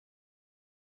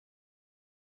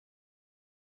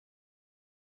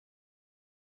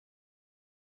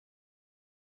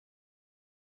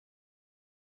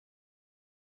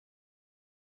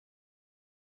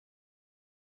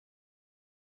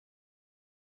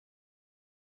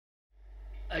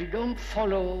I don't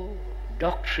follow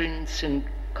doctrines and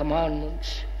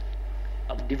commandments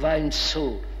of divine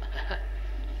soul.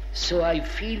 So I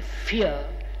feel fear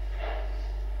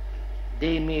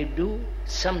they may do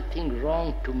something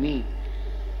wrong to me.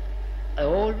 I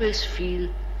always feel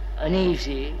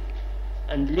uneasy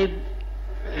and live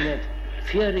in a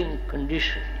fearing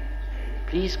condition.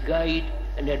 Please guide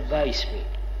and advise me.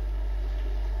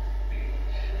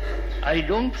 I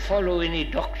don't follow any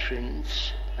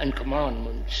doctrines and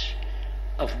commandments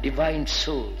of divine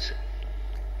souls.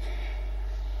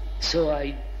 So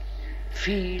I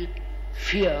feel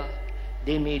fear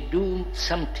they may do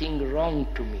something wrong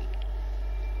to me.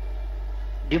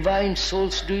 Divine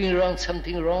souls doing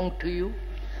something wrong to you?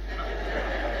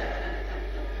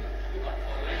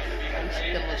 That's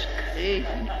the most crazy.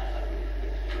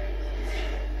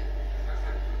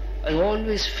 I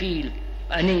always feel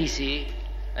uneasy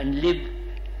and live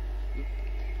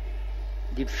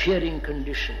the fearing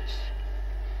conditions.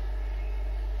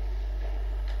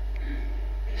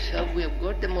 So we have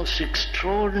got the most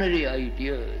extraordinary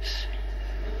ideas.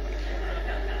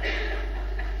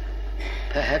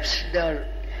 Perhaps they are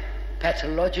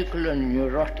pathological and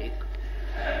neurotic,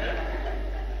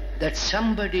 that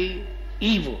somebody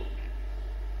evil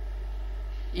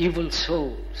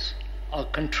souls are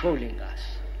controlling us,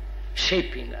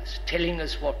 shaping us, telling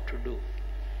us what to do.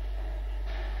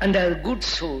 And there are good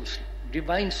souls,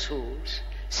 divine souls,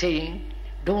 saying,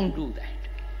 don't do that,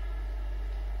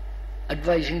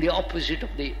 advising the opposite of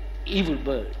the evil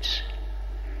birds.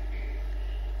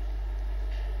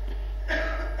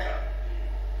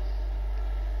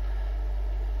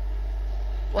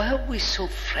 Why are we so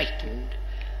frightened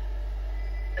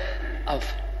of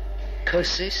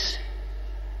curses,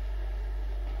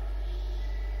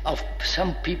 of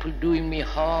some people doing me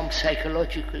harm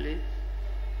psychologically,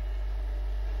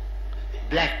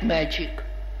 black magic,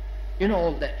 you know,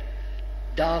 all that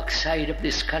dark side of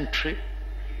this country?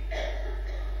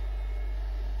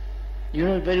 You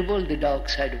know very well the dark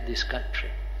side of this country.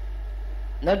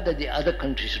 Not that the other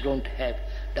countries don't have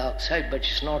dark side, but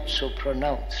it's not so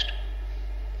pronounced.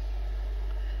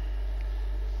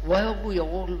 Why are we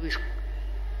always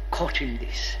caught in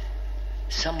this?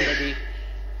 Somebody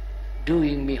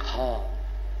doing me harm.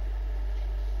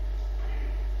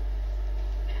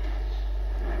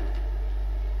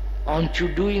 Aren't you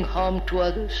doing harm to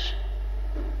others?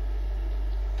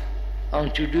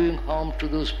 Aren't you doing harm to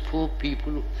those poor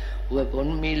people who have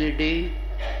 1 meal a day?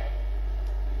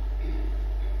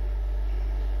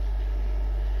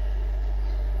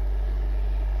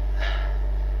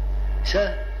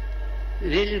 Sir, the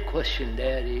real question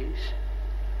there is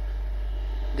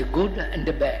the good and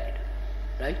the bad,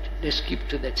 right? Let's keep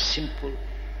to that simple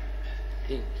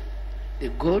thing. The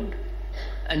good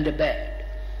and the bad,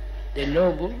 the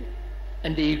noble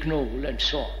and the ignoble, and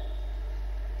so on.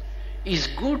 Is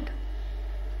good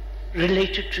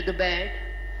related to the bad?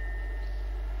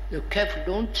 You're careful,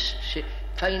 don't say,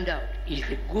 find out, is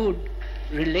the good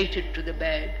related to the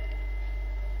bad?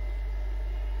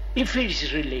 If it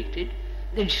is related,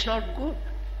 then it's not good.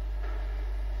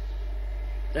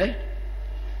 Right?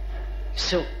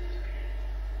 So,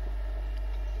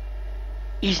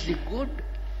 is the good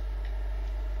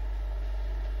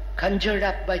conjured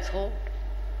up by thought?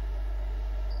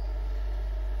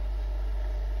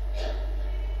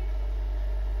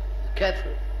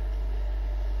 Careful.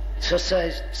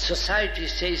 Society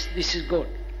says this is good.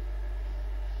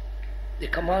 The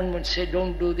commandments say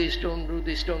don't do this, don't do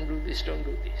this, don't do this, don't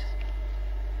do this.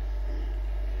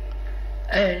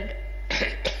 And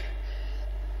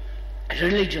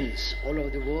religions all over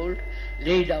the world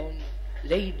laid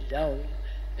down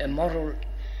a moral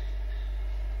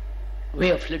way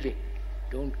of living.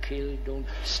 Don't kill, don't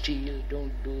steal,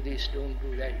 don't do this, don't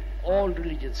do that. All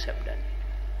religions have done it.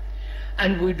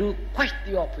 And we do quite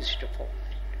the opposite of all that.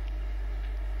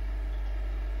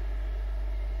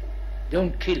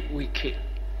 Don't kill, we kill.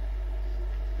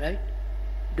 Right?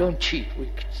 Don't cheat, we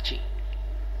cheat.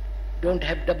 Don't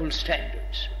have double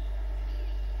standards.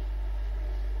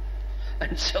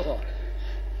 And so on.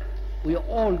 We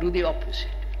all do the opposite.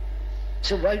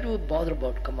 So why do we bother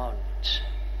about commandments?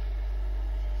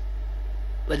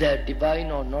 Whether they're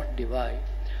divine or not divine,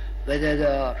 whether they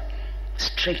are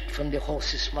straight from the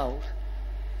horse's mouth.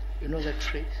 You know that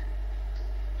phrase?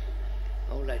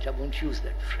 All right, I won't use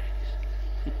that phrase.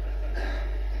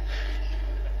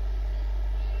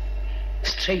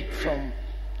 Straight from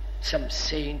some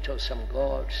saint or some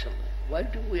god. Why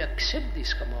do we accept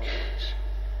these commandments?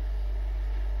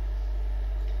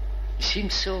 It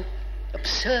seems so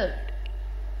absurd.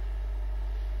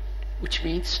 Which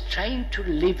means trying to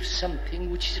live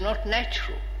something which is not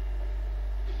natural.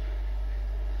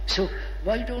 So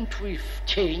why don't we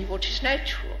change what is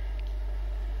natural?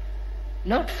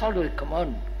 Not follow the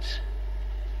commandments.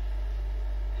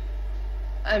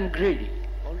 I'm greedy.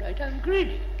 All right, I'm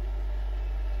greedy.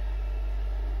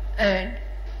 And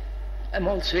I'm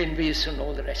also envious and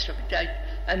all the rest of it.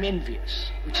 I'm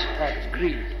envious, which is part of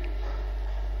greed.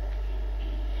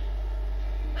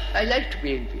 I like to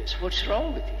be envious. What's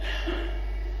wrong with it?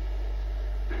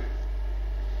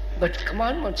 But the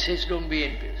commandment says don't be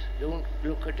envious. Don't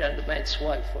look at another man's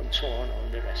wife and so on, all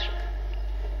the rest of it.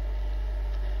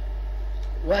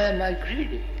 Why am I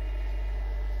greedy?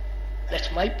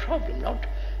 That's my problem, not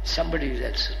somebody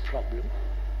else's problem.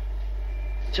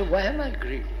 So why am I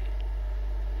greedy?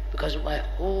 Because my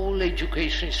whole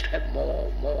education is to have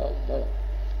more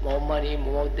money,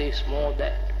 more this, more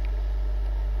that.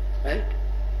 Right?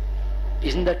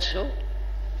 Isn't that so?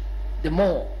 The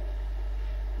more,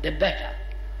 the better.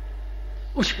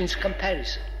 Which means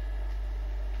comparison.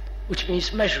 Which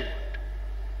means measurement.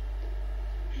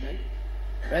 Right?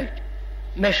 Right?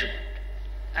 Measurement.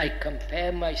 I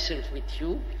compare myself with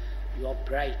you. You are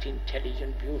bright,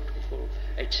 intelligent, beautiful,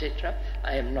 etc.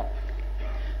 I am not.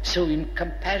 So in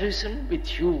comparison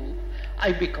with you,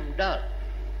 I become dull.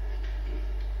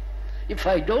 If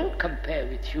I don't compare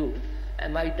with you,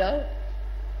 am I dull?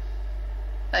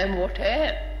 I am what I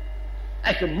am.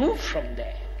 I can move from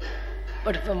there.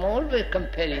 But if I'm always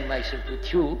comparing myself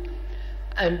with you,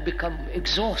 I become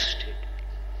exhausted,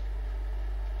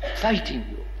 fighting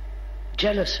you,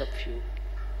 jealous of you,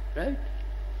 right?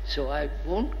 So I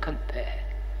won't compare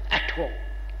at all.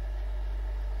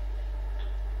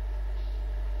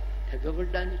 Have you ever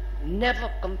done it? Never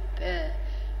compare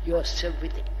yourself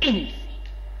with anything.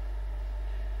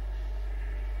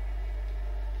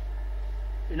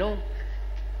 You know,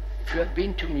 if you have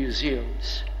been to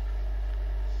museums,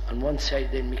 on one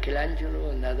side then Michelangelo,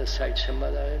 on the other side some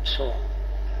other, and so on.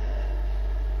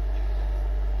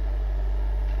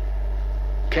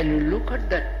 Can you look at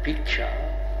that picture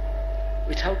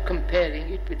without comparing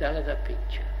it with another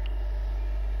picture?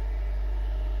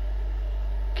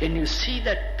 Can you see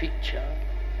that picture,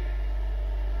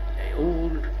 an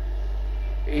old,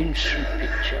 ancient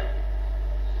picture,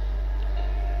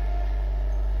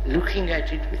 looking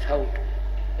at it without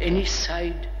any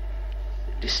side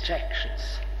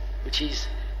distractions, which is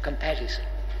comparison?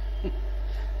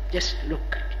 Just look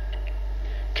at it.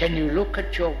 Can you look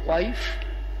at your wife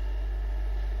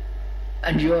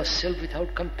and yourself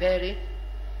without comparing?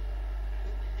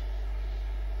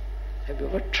 Have you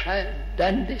ever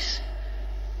done this?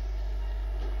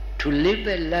 To live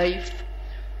a life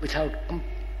without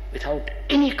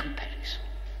any comparison.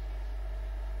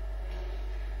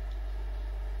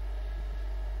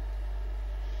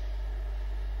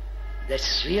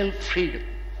 That's real freedom,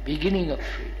 beginning of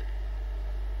freedom.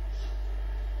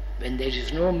 When there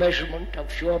is no measurement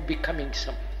of your becoming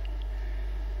something.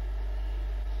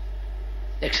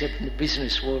 Except in the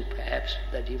business world perhaps,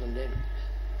 that even then.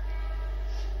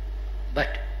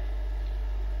 But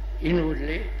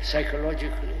inwardly,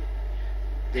 psychologically,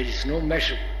 there is no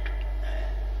measurement.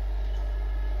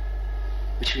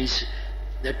 Which means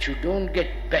that you don't get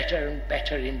better and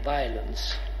better in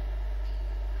violence.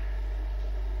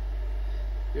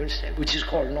 You understand? Which is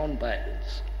called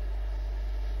non-violence.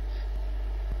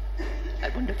 I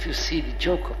wonder if you see the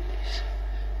joke of this.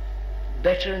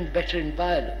 Better and better in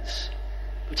violence,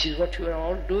 which is what you are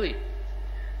all doing.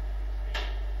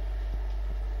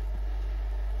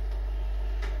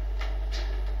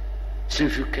 So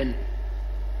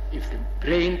if the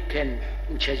brain can,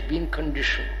 which has been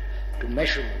conditioned to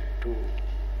measurement, to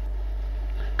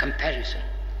comparison,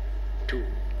 to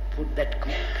put that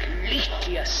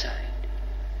completely aside,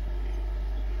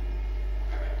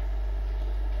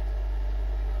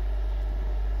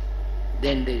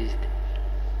 then there is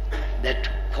that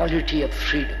quality of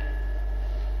freedom.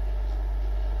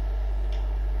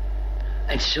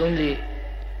 And it's only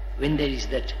when there is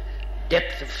that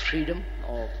depth of freedom,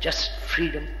 or just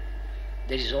freedom,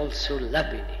 there is also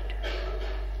love in it.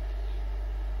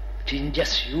 It isn't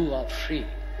just you are free,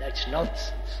 that's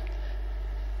nonsense.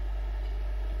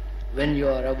 When you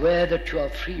are aware that you are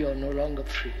free, you are no longer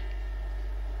free.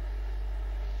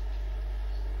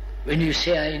 When you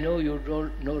say, I know, you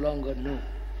don't no longer know.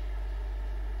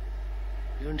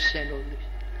 You understand all this?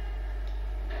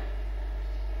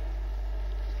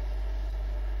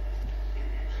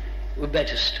 We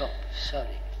better stop, sorry.